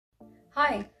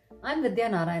Hi, I'm Vidya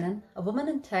Narayanan, a woman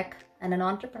in tech and an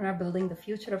entrepreneur building the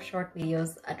future of short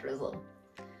videos at Rizzle.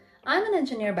 I'm an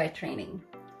engineer by training.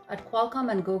 At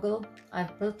Qualcomm and Google,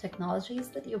 I've built technologies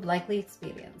that you've likely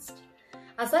experienced.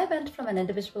 As I went from an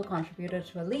individual contributor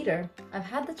to a leader, I've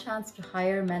had the chance to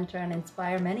hire, mentor, and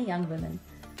inspire many young women,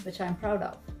 which I'm proud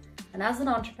of. And as an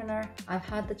entrepreneur, I've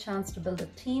had the chance to build a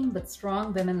team with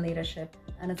strong women leadership,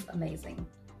 and it's amazing.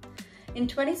 In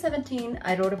 2017,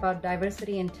 I wrote about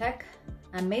diversity in tech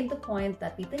and made the point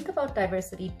that we think about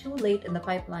diversity too late in the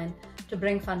pipeline to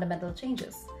bring fundamental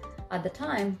changes. At the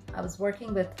time, I was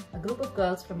working with a group of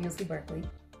girls from UC Berkeley.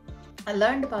 I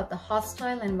learned about the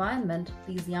hostile environment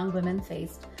these young women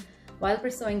faced while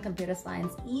pursuing computer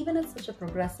science, even at such a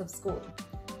progressive school.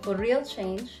 For real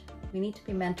change, we need to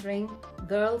be mentoring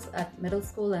girls at middle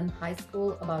school and high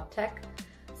school about tech.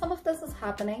 Some of this is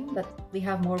happening, but we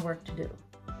have more work to do.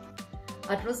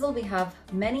 At Rizzle, we have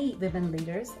many women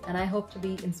leaders, and I hope to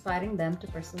be inspiring them to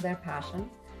pursue their passion.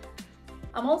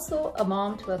 I'm also a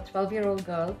mom to a 12-year-old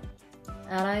girl,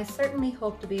 and I certainly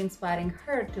hope to be inspiring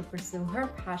her to pursue her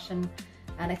passion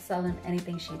and excel in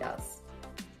anything she does.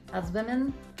 As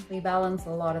women, we balance a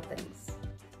lot of things.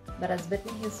 But as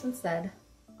Whitney Houston said,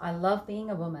 I love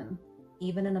being a woman,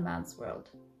 even in a man's world.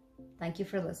 Thank you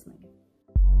for listening.